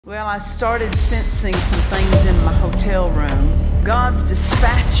Well, I started sensing some things in my hotel room. God's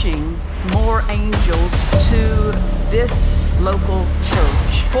dispatching more angels to this local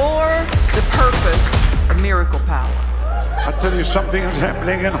church for the purpose of miracle power. I tell you, something is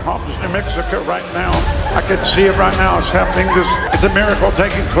happening in Hobbs, New Mexico right now. I can see it right now. It's happening. It's a miracle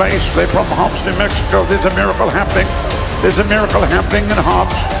taking place. They're from Hobbs, New Mexico. There's a miracle happening. There's a miracle happening in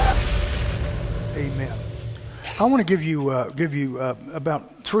Hobbs. Amen. I want to give you about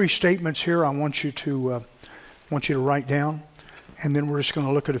 3 statements here. I want you to write down, and then we're just going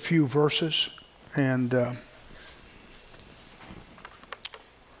to look at a few verses and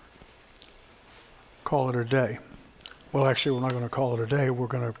call it a day. Well, actually, we're not going to call it a day. We're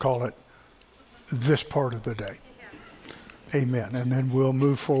going to call it this part of the day. Amen. And then we'll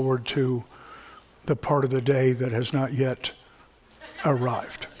move forward to the part of the day that has not yet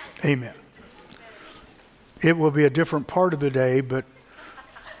arrived. Amen. It will be a different part of the day, but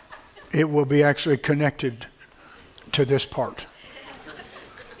it will be actually connected to this part.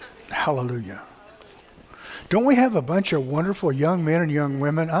 Hallelujah. Don't we have a bunch of wonderful young men and young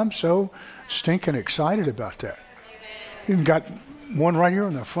women? I'm so stinking excited about that. Even got one right here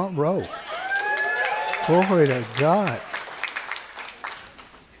in the front row. Glory to God.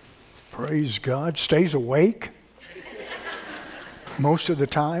 Praise God. Stays awake most of the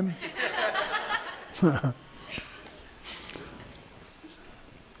time.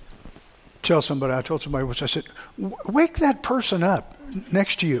 I told somebody once, I said, wake that person up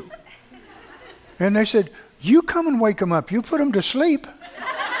next to you. And they said, you come and wake them up. You put them to sleep.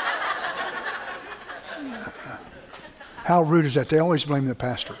 How rude is that? They always blame the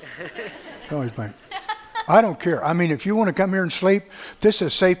pastor. They always blame. I don't care. I mean, if you want to come here and sleep, this is a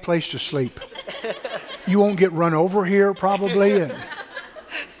safe place to sleep. You won't get run over here probably, and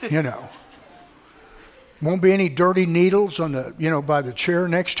won't be any dirty needles on the, by the chair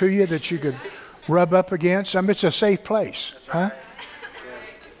next to you that you could rub up against. I mean, it's a safe place, huh?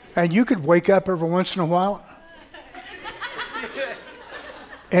 And you could wake up every once in a while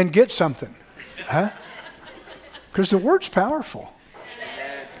and get something, huh? Because the word's powerful.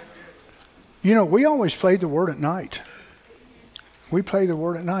 We always play the word at night. We play the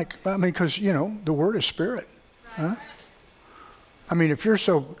word at night. I mean, because, the word is spirit, huh? I mean, if you're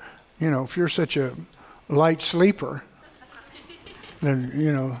such a light sleeper,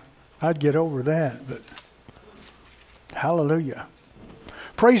 then, I'd get over that, but hallelujah.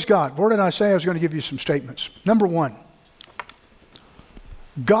 Praise God. What did I say? I was going to give you some statements. Number 1,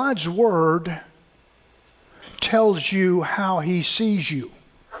 God's word tells you how he sees you,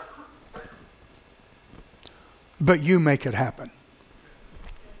 but you make it happen.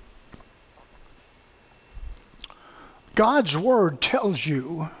 God's word tells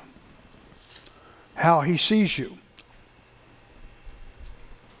you how he sees you.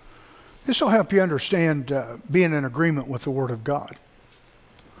 This will help you understand being in agreement with the word of God.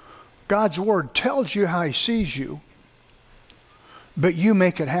 God's word tells you how he sees you, but you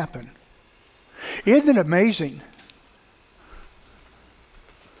make it happen. Isn't it amazing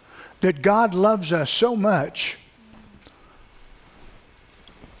that God loves us so much,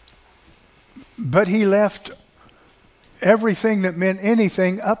 but he left everything that meant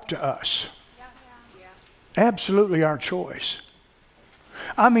anything up to us? Absolutely our choice.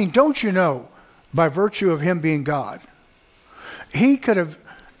 I mean, don't you know, by virtue of him being God, he could have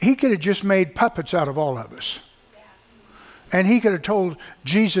just made puppets out of all of us. And he could have told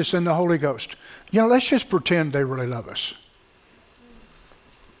Jesus and the Holy Ghost, let's just pretend they really love us.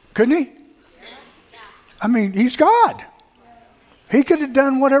 Couldn't he? I mean, he's God. He could have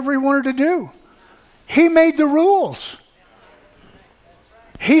done whatever he wanted to do. He made the rules.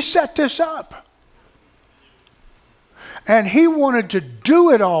 He set this up. And he wanted to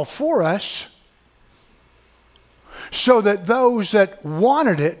do it all for us so that those that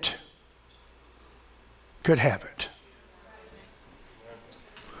wanted it could have it.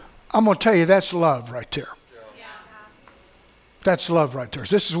 I'm going to tell you, that's love right there. That's love right there.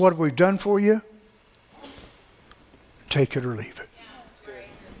 This is what we've done for you. Take it or leave it.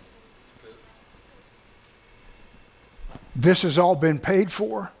 This has all been paid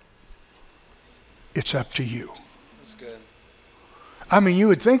for. It's up to you. That's good. I mean, you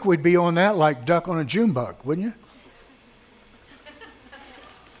would think we'd be on that like duck on a June bug, wouldn't you?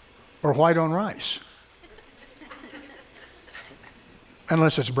 Or white on rice.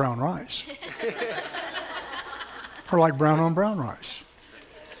 Unless it's brown rice. Or like brown on brown rice.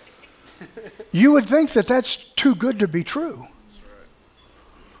 You would think that that's too good to be true.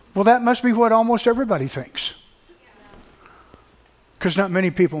 Well, that must be what almost everybody thinks. Because not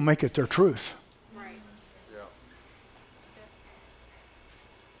many people make it their truth.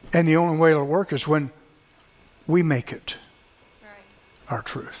 And the only way it'll work is when we make it our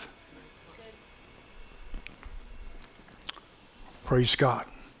truth. Praise God.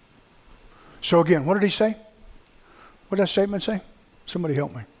 So again, what did he say? What did that statement say? Somebody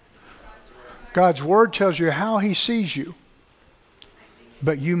help me. God's word tells you how he sees you,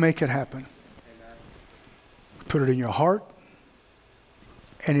 but you make it happen. Put it in your heart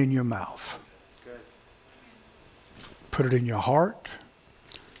and in your mouth. Put it in your heart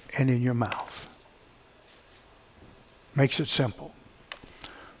and in your mouth. Makes it simple.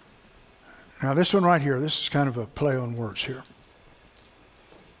 Now this one right here, this is kind of a play on words here.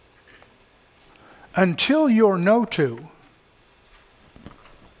 Until your no to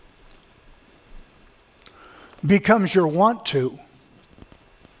becomes your want to,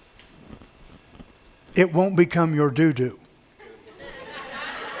 it won't become your do-do.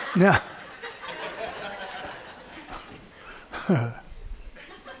 Now,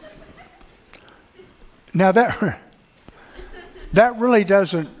 now that really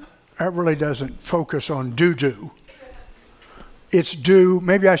doesn't focus on do-do. It's do,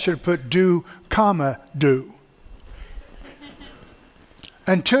 maybe I should have put do, comma, do.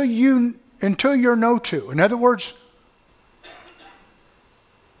 Until you're no to. In other words,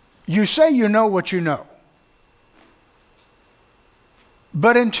 you say you know what you know.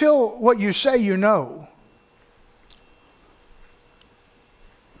 But until what you say you know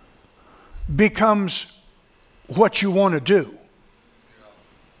becomes what you want to do,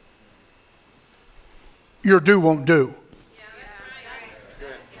 your do won't do.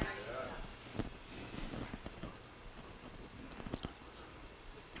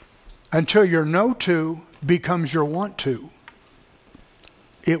 Until your no to becomes your want to,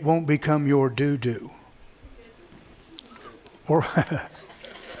 it won't become your do-do. Or,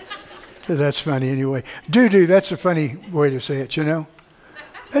 that's funny anyway. Do-do, that's a funny way to say it, you know.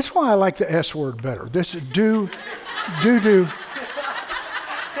 That's why I like the S word better. This do-do.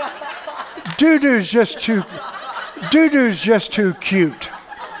 Do-do's just too cute.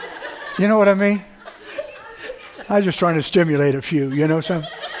 You know what I mean? I'm just trying to stimulate a few, you know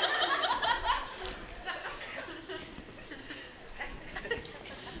something?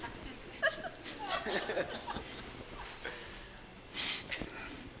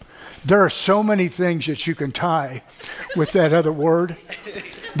 There are so many things that you can tie with that other word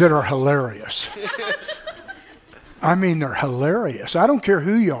that are hilarious. I mean, they're hilarious. I don't care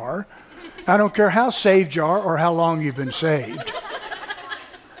who you are. I don't care how saved you are or how long you've been saved.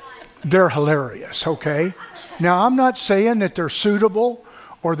 They're hilarious, okay? Now, I'm not saying that they're suitable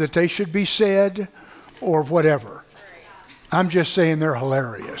or that they should be said or whatever. I'm just saying they're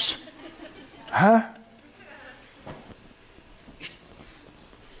hilarious. Huh?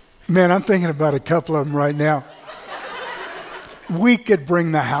 Man, I'm thinking about a couple of them right now. We could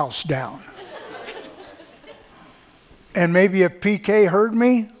bring the house down. And maybe if PK heard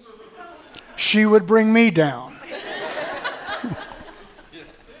me, she would bring me down.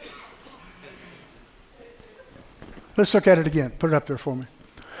 Let's look at it again. Put it up there for me.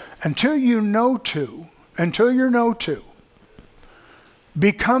 Until your no to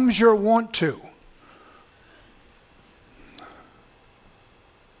becomes your want to.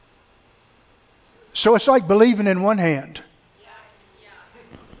 So it's like believing in one hand.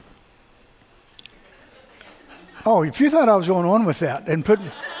 Oh, if you thought I was going on with that and putting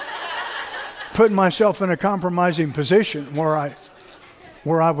myself in a compromising position where I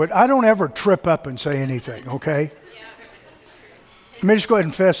don't ever trip up and say anything, okay? Let me just go ahead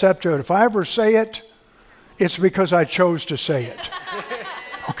and fess up to it. If I ever say it, it's because I chose to say it,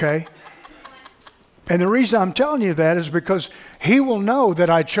 okay? And the reason I'm telling you that is because he will know that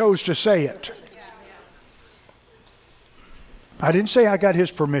I chose to say it. I didn't say I got his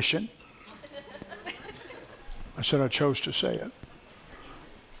permission. I said I chose to say it.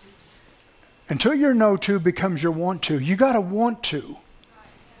 Until your no to becomes your want to. You got to want to.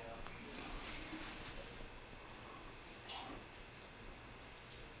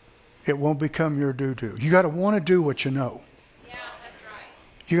 It won't become your do-do. You got to want to do what you know. Yeah, that's right.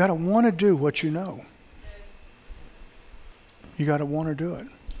 You got to want to do what you know. You got to want to do it.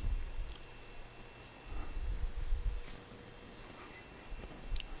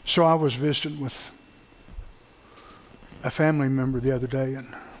 So I was visiting with a family member the other day, and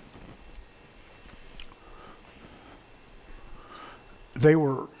they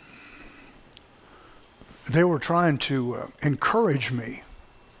were trying to encourage me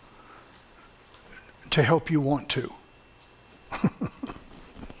to help you want to.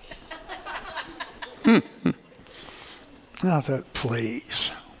 I thought,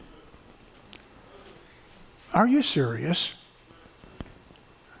 please. Are you serious?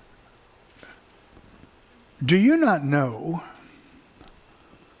 Do you not know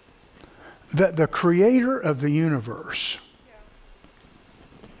that the creator of the universe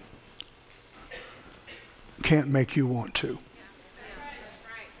can't make you want to?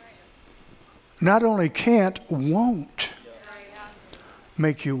 Not only can't, won't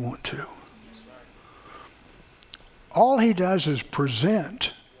make you want to. All he does is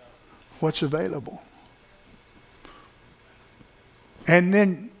present what's available. And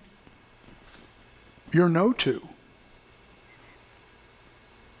then your no to,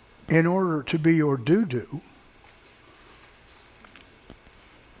 in order to be your do-do,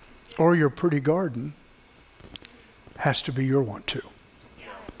 or your pretty garden, has to be your want to.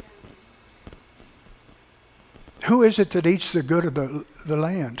 Who is it that eats the good of the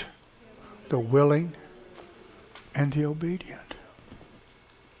land? The willing and the obedient.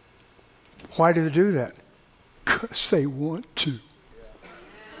 Why do they do that? Because they want to.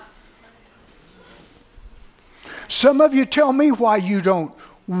 Some of you tell me why you don't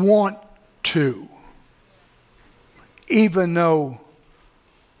want to, even though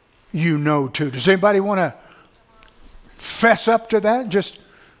you know to. Does anybody want to fess up to that? Just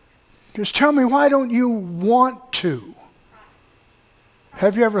tell me, why don't you want to?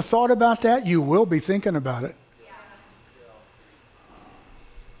 Have you ever thought about that? You will be thinking about it.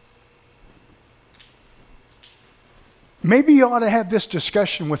 Maybe you ought to have this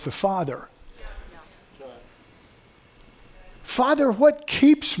discussion with the Father. Father, what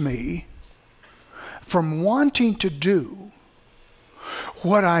keeps me from wanting to do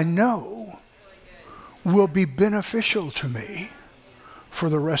what I know will be beneficial to me for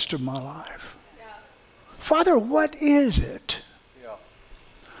the rest of my life? Father, what is it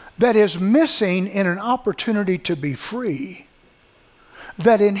that is missing in an opportunity to be free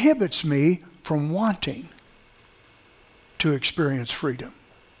that inhibits me from wanting to experience freedom?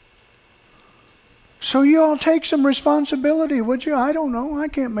 So you all take some responsibility, would you? I don't know. I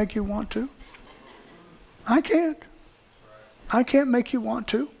can't make you want to. I can't. I can't make you want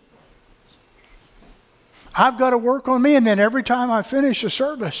to. I've got to work on me, and then every time I finish a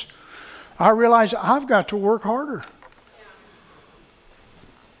service, I realize I've got to work harder.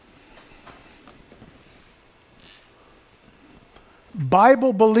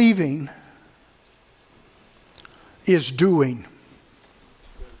 Bible believing is doing.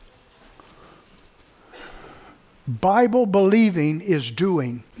 Bible believing is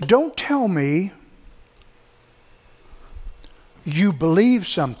doing. Don't tell me you believe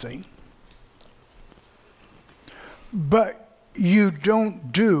something, but you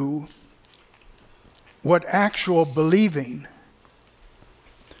don't do what actual believing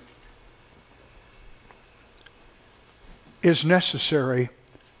is necessary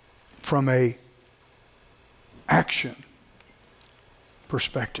from a action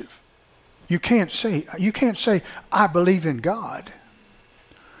perspective. You can't say, I believe in God,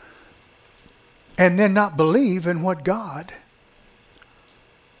 and then not believe in what God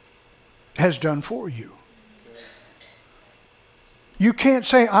has done for you. You can't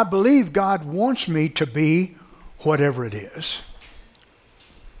say, I believe God wants me to be whatever it is,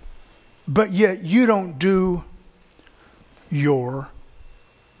 but yet you don't do your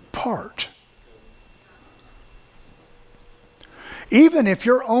part. Even if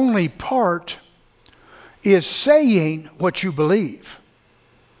your only part is saying what you believe.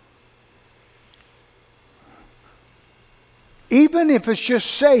 Even if it's just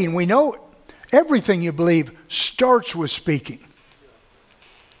saying, we know everything you believe starts with speaking.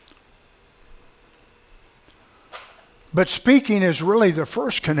 But speaking is really the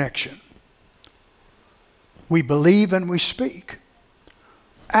first connection. We believe and we speak.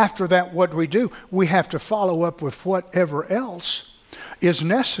 After that, what we do, we have to follow up with whatever else is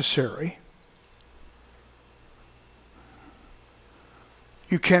necessary.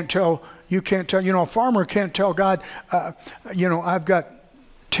 You can't tell, a farmer can't tell God, I've got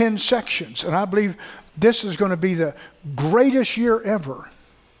 10 sections and I believe this is going to be the greatest year ever,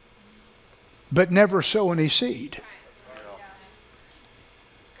 but never sow any seed.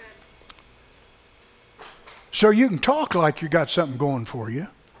 So you can talk like you got something going for you,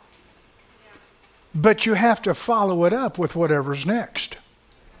 but you have to follow it up with whatever's next.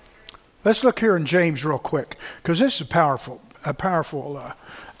 Let's look here in James real quick, because this is a powerful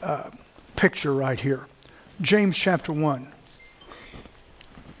picture right here. James chapter 1.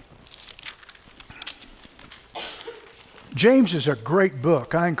 James is a great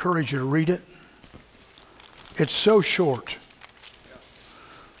book. I encourage you to read it. It's so short,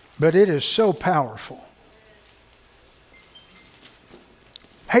 but it is so powerful.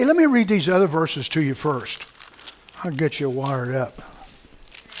 Hey, let me read these other verses to you first. I'll get you wired up.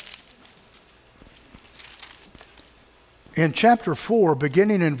 in chapter 4,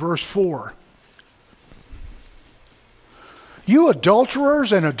 beginning in verse 4. You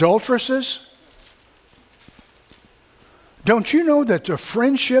adulterers and adulteresses, don't you know that the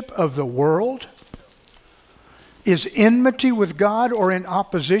friendship of the world is enmity with God or in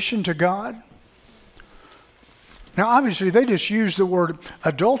opposition to God? Now, obviously, they just use the word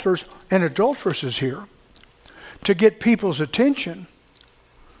adulterers and adulteresses here to get people's attention,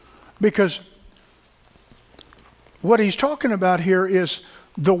 because what he's talking about here is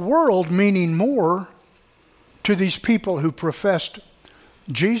the world meaning more to these people who professed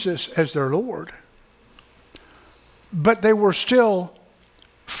Jesus as their Lord. But they were still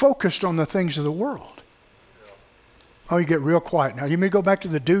focused on the things of the world. Oh, you get real quiet now. You may go back to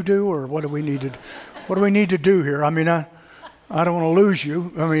the doo-doo, or what do we need to do here? I mean, I don't want to lose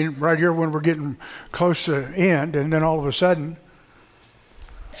you. I mean, right here when we're getting close to the end, and then all of a sudden,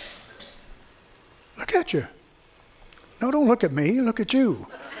 look at you. No, don't look at me. Look at you.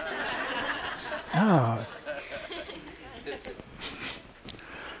 Ah.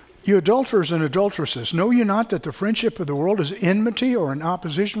 You adulterers and adulteresses, know you not that the friendship of the world is enmity or in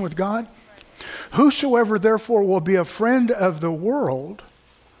opposition with God? Whosoever therefore will be a friend of the world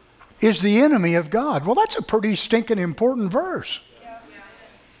is the enemy of God. Well, that's a pretty stinking important verse.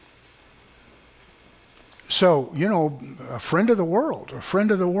 So, you know, a friend of the world, a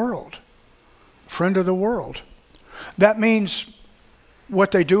friend of the world, friend of the world. That means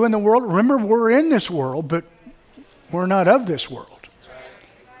what they do in the world. Remember, we're in this world, but we're not of this world.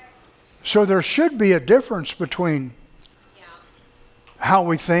 So there should be a difference between how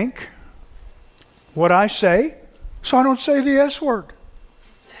we think, what I say, so I don't say the S word.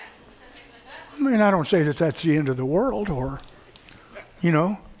 I mean, I don't say that that's the end of the world, or, you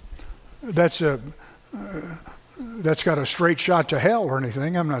know, that's got a straight shot to hell or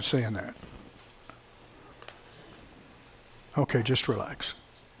anything. I'm not saying that. Okay, just relax.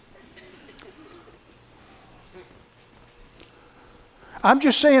 I'm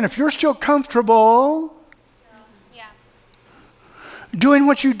just saying, if you're still comfortable doing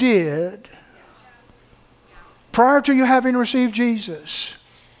what you did prior to you having received Jesus,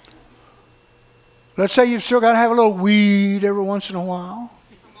 let's say you've still got to have a little weed every once in a while.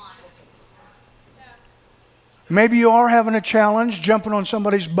 Maybe you are having a challenge jumping on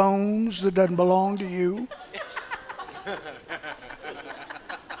somebody's bones that doesn't belong to you.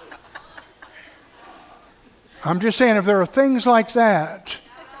 I'm just saying, if there are things like that,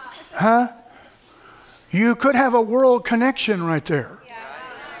 you could have a world connection right there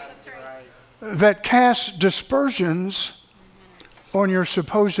that casts dispersions on your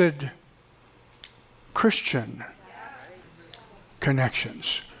supposed Christian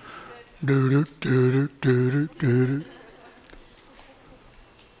connections. Here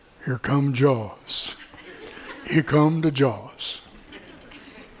come Jaws. Here come the Jaws.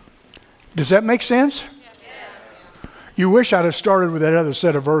 Does that make sense? You wish I'd have started with that other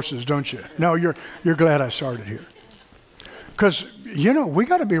set of verses, don't you? No, you're glad I started here. Because, you know, we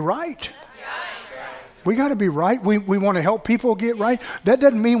got to be right. We got to be right. We want to help people get right. That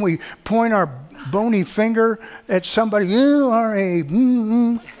doesn't mean we point our bony finger at somebody. You are a...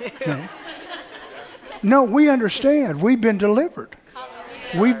 No. No, we understand. We've been delivered.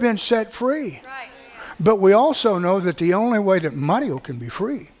 We've been set free. But we also know that the only way that Mario can be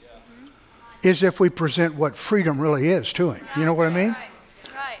free is if we present what freedom really is to him. You know what I mean?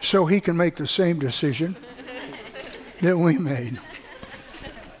 So he can make the same decision that we made.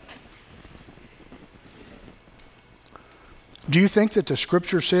 Do you think that the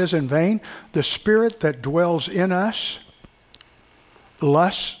scripture says in vain, the spirit that dwells in us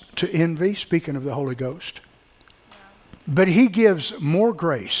lusts to envy, speaking of the Holy Ghost? But he gives more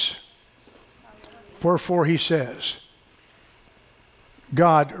grace. Wherefore he says,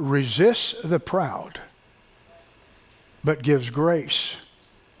 God resists the proud, but gives grace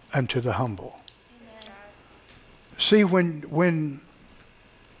unto the humble. Amen. See, when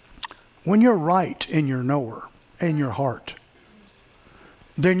you're right in your knower, in your heart,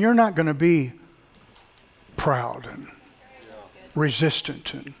 then you're not going to be proud and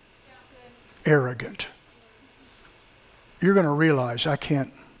resistant and arrogant. You're going to realize, I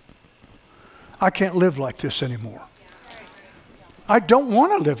can't live like this anymore. I don't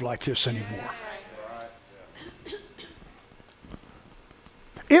want to live like this anymore.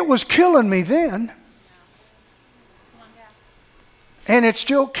 It was killing me then, and it's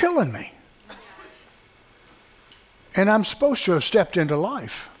still killing me. And I'm supposed to have stepped into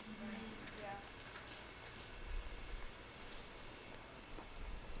life.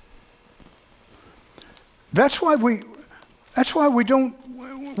 That's why we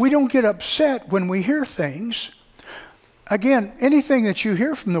don't get upset when we hear things. again, anything that you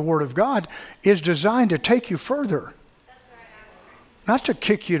hear from the Word of God is designed to take you further. Not to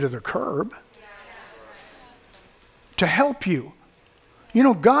kick you to the curb. To help you. You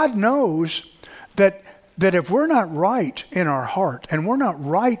know, God knows that if we're not right in our heart and we're not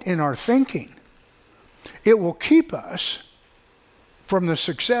right in our thinking, it will keep us from the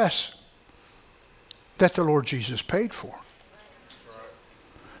success that the Lord Jesus paid for.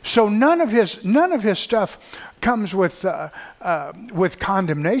 So none of his stuff comes with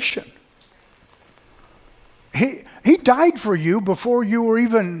condemnation. He died for you before you were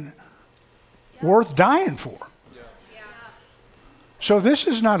even worth dying for. So this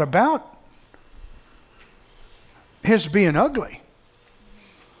is not about his being ugly.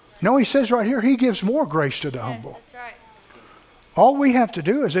 No, he says right here, he gives more grace to the humble. That's right. All we have to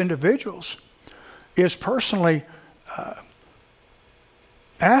do as individuals is personally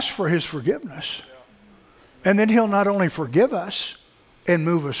ask for his forgiveness. And then he'll not only forgive us and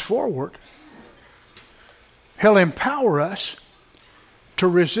move us forward, he'll empower us to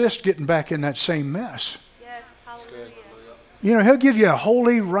resist getting back in that same mess. Yes, hallelujah. You know, he'll give you a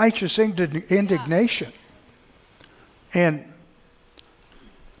holy, righteous indignation. And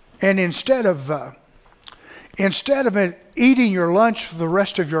instead of it eating your lunch for the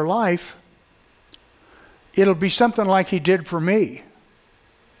rest of your life, it'll be something like he did for me.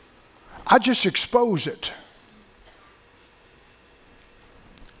 I just expose it.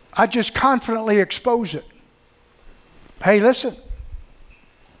 I just confidently expose it. Hey, listen.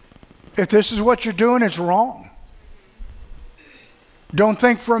 If this is what you're doing, it's wrong. Don't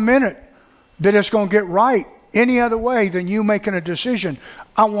think for a minute that it's going to get right any other way than you making a decision.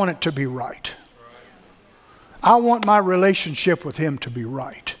 I want it to be right. I want my relationship with him to be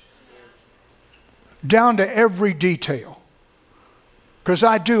right. Down to every detail. Because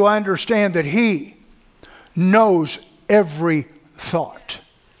I understand that he knows every thought.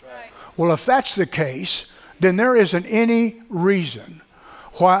 Right. Well, if that's the case, then there isn't any reason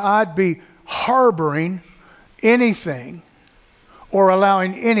why I'd be harboring anything or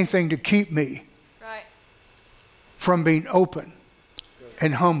allowing anything to keep me from being open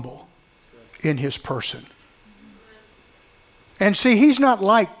and humble in his person. And see, he's not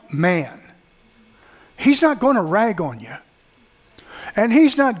like man. He's not going to rag on you. And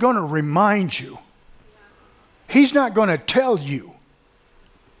he's not going to remind you. He's not going to tell you.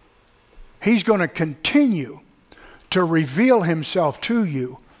 He's going to continue to reveal himself to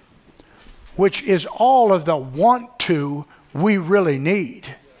you, which is all of the want to we really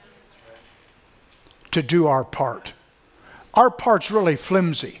need to do our part. Our part's really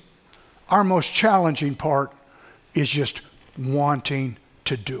flimsy. Our most challenging part is just wanting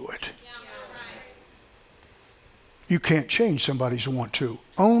to do it. You can't change somebody's want to.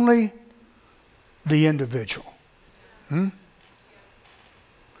 Only the individual.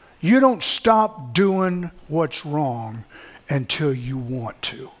 You don't stop doing what's wrong until you want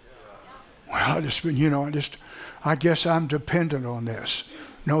to. Well, I guess I'm dependent on this.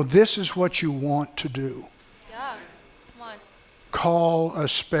 No, this is what you want to do. Yeah, come on. Call a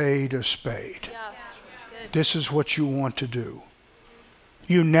spade a spade. Yeah, that's good. This is what you want to do.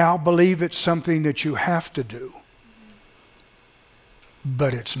 You now believe it's something that you have to do.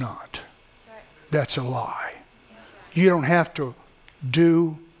 But it's not. That's right. That's a lie. You don't have to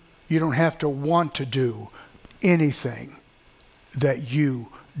do, you don't have to want to do anything that you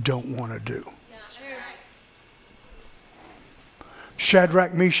don't want to do. That's true.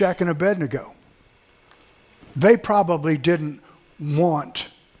 Shadrach, Meshach, and Abednego, they probably didn't want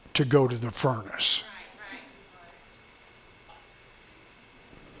to go to the furnace.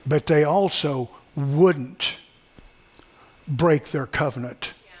 But they also wouldn't break their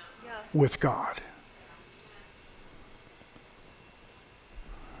covenant with God.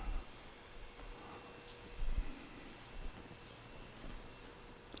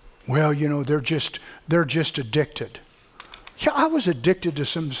 Well, you know, they're just addicted. Yeah, I was addicted to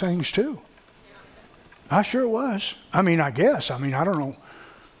some things too. I sure was. I guess. I don't know.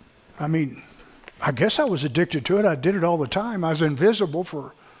 I guess I was addicted to it. I did it all the time. I was invisible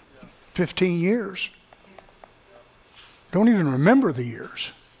for 15 years. Don't even remember the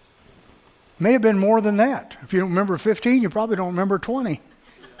years. May have been more than that. If you don't remember 15, you probably don't remember 20.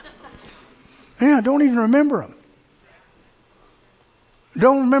 Yeah, don't even remember them.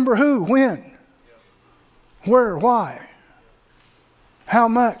 Don't remember who, when, where, why, how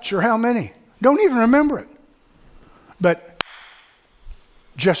much, or how many. Don't even remember it. But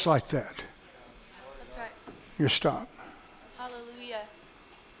just like that, That's right. you're stopped. Hallelujah.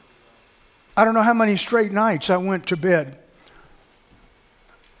 I don't know how many straight nights I went to bed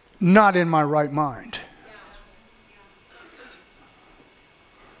not in my right mind.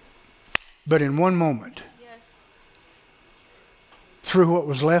 But in one moment, Yes. threw what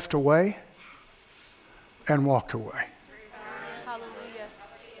was left away and walked away. Hallelujah.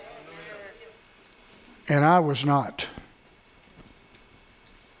 And I was not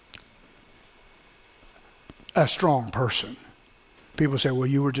a strong person. People say, well,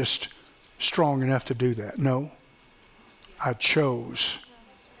 you were just strong enough to do that. No, I chose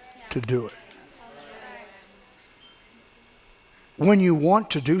to do it. When you want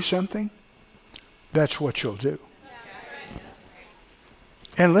to do something, that's what you'll do.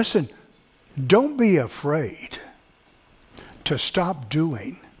 And listen, don't be afraid to stop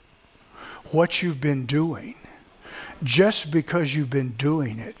doing what you've been doing just because you've been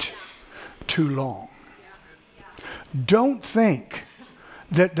doing it too long. Don't think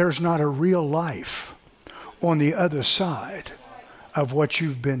that there's not a real life on the other side of what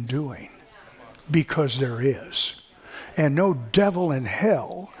you've been doing, because there is. And no devil in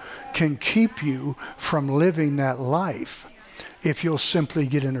hell can keep you from living that life if you'll simply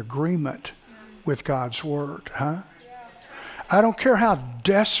get in agreement with God's word, huh? I don't care how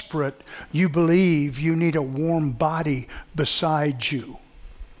desperate you believe you need a warm body beside you.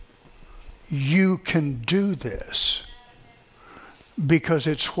 You can do this because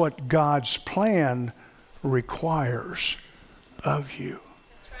it's what God's plan requires of you.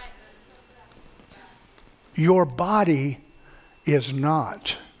 Your body is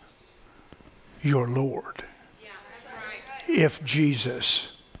not your Lord if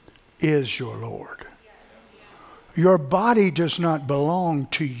Jesus is your Lord. Your body does not belong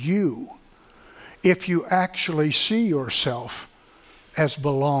to you if you actually see yourself as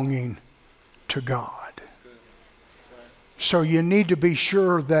belonging to God. So you need to be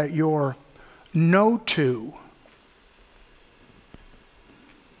sure that your no to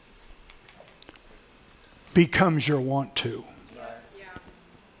becomes your want to.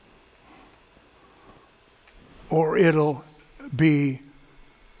 Or it'll be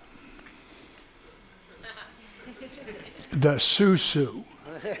the susu.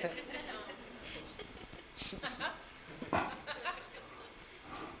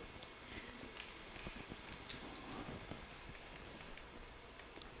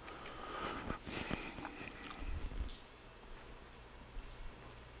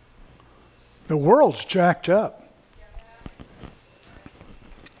 The world's jacked up.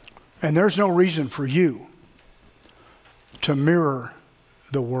 And there's no reason for you to mirror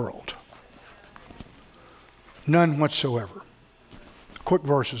the world. None whatsoever. Quick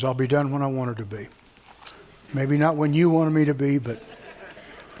verses. I'll be done when I wanted to be. Maybe not when you wanted me to be, but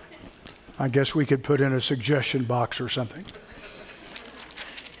I guess we could put in a suggestion box or something.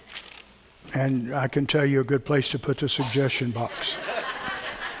 And I can tell you a good place to put the suggestion box.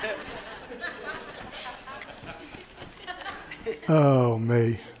 Oh,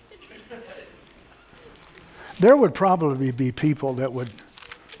 me. There would probably be people that would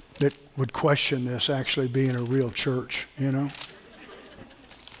question this actually being a real church, you know.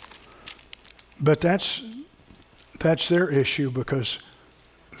 But that's their issue, because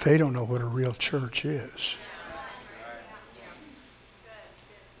they don't know what a real church is.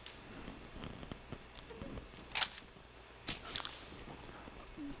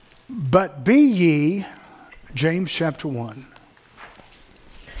 But be ye, James chapter 1.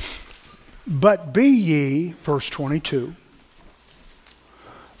 But be ye, verse 22,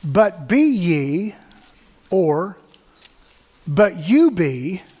 but be ye, or but you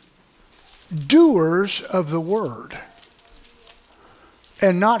be doers of the word,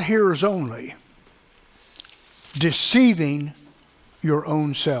 and not hearers only, deceiving your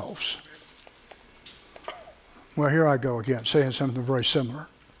own selves. Well, here I go again, saying something very similar.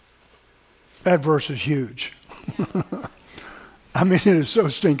 That verse is huge. I mean, it is so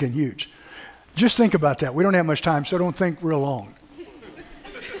stinking huge. Just think about that. We don't have much time, so don't think real long.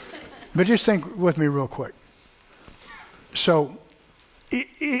 But just think with me real quick. So,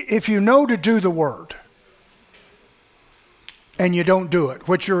 if you know to do the word, and you don't do it,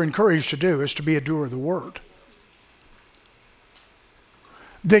 what you're encouraged to do is to be a doer of the word,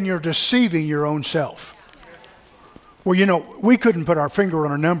 then you're deceiving your own self. Well, you know, we couldn't put our finger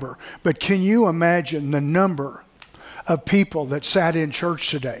on a number, but can you imagine the number of people that sat in church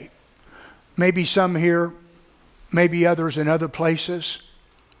today? Maybe some here, maybe others in other places,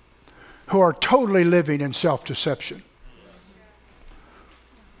 who are totally living in self-deception.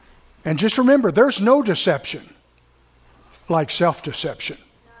 And just remember, there's no deception like self-deception.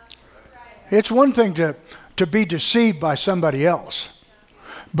 It's one thing to be deceived by somebody else,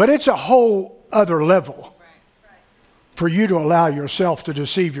 but it's a whole other level for you to allow yourself to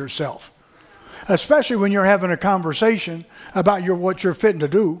deceive yourself. Especially when you're having a conversation about what you're fitting to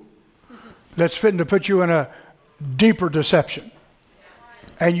do. that's fitting to put you in a deeper deception.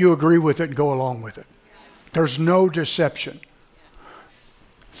 And you agree with it and go along with it. There's no deception.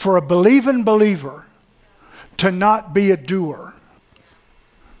 For a believing believer to not be a doer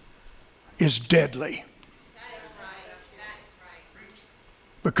is deadly.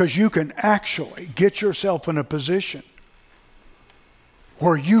 Because you can actually get yourself in a position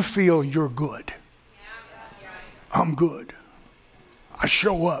where you feel you're good. I'm good. I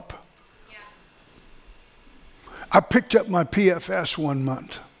show up. I picked up my PFS one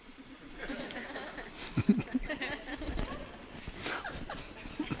month.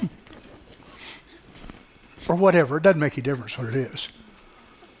 Or whatever. It doesn't make any difference what it is.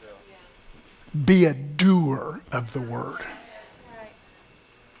 Be a doer of the word.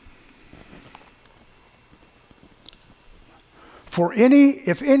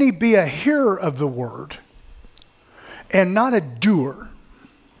 If any be a hearer of the word and not a doer,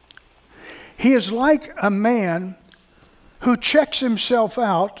 he is like a man who checks himself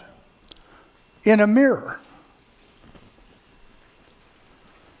out in a mirror.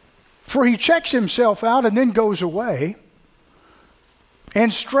 For he checks himself out and then goes away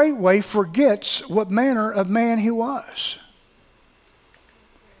and straightway forgets what manner of man he was.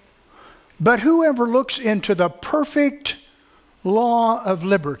 But whoever looks into the perfect law of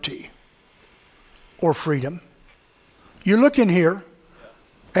liberty or freedom, you look in here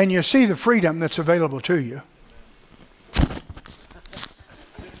and you see the freedom that's available to you.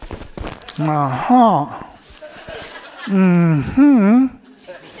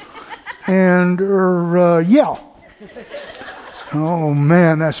 And yeah. Oh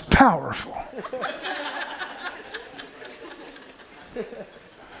man, that's powerful.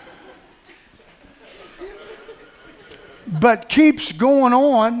 But keeps going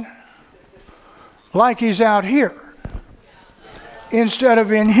on like he's out here instead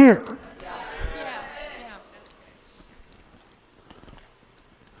of in here.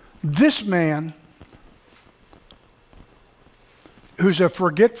 This man, who's a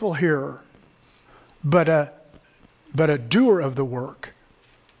forgetful hearer, but a doer of the work,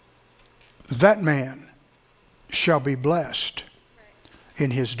 that man shall be blessed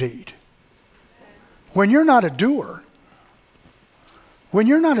in his deed. When you're not a doer,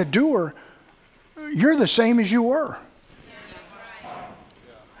 you're the same as you were.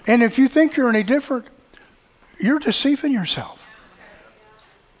 And if you think you're any different, you're deceiving yourself.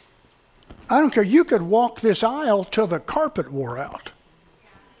 I don't care. You could walk this aisle till the carpet wore out.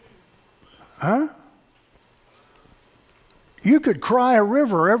 Huh? You could cry a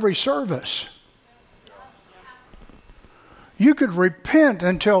river every service. You could repent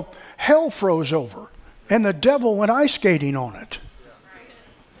until hell froze over and the devil went ice skating on it.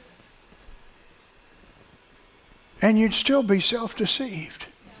 And you'd still be self-deceived.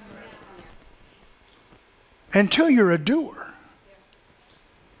 Until you're a doer,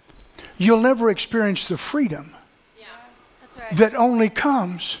 you'll never experience the freedom that only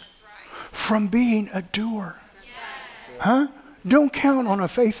comes from being a doer. Huh? Don't count on a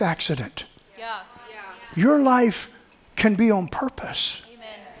faith accident. Your life can be on purpose.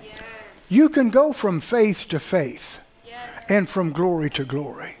 You can go from faith to faith and from glory to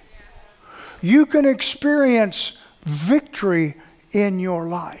glory. You can experience victory in your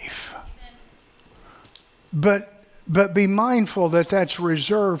life. But be mindful that that's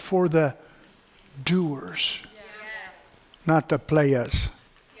reserved for the doers, not the players.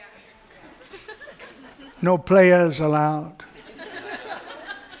 No players allowed.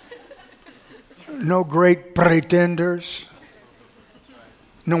 No great pretenders.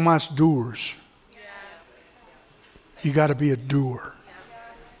 No mas doers. You got to be a doer.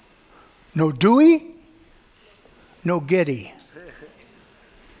 No doey, no getty.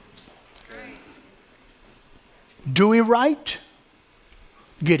 Doey right,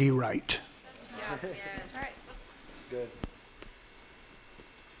 getty right. That's right. That's good.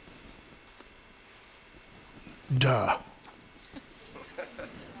 Duh.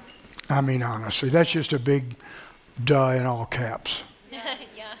 I mean, honestly, that's just a big duh in all caps.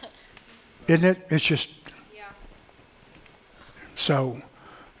 Isn't it? It's just. So,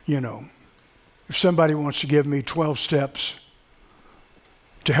 if somebody wants to give me 12 steps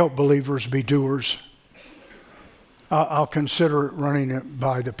to help believers be doers, I'll consider running it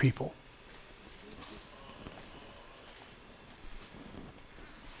by the people.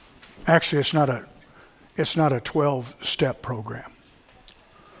 Actually, it's not a 12-step program.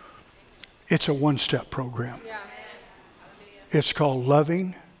 It's a one-step program. It's called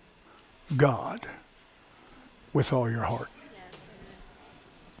loving God with all your heart.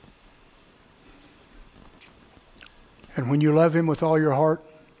 And when you love Him with all your heart,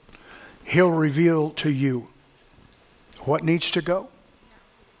 He'll reveal to you what needs to go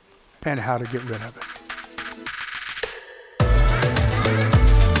and how to get rid of it.